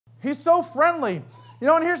He's so friendly. You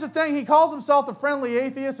know, and here's the thing. He calls himself the friendly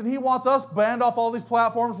atheist, and he wants us banned off all these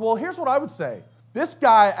platforms. Well, here's what I would say. This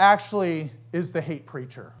guy actually is the hate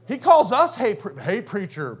preacher. He calls us hate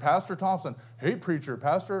preacher, Pastor Thompson, hate preacher,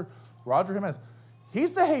 Pastor Roger Jimenez.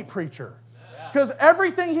 He's the hate preacher. Because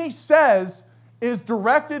everything he says is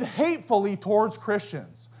directed hatefully towards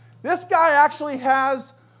Christians. This guy actually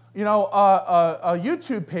has, you know, a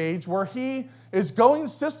YouTube page where he is going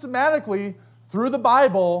systematically through the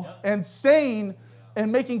Bible and saying and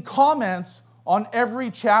making comments on every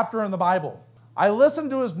chapter in the Bible. I listened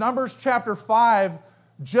to his Numbers chapter 5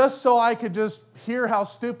 just so I could just hear how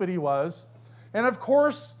stupid he was. And of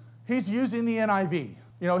course, he's using the NIV.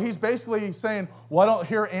 You know, he's basically saying, well, I don't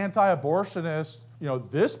hear anti-abortionists, you know,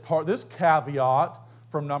 this caveat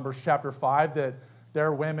from Numbers chapter 5 that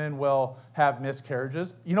their women will have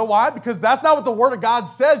miscarriages. You know why? Because that's not what the Word of God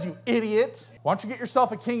says, you idiot. Why don't you get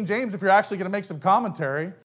yourself a King James if you're actually going to make some commentary?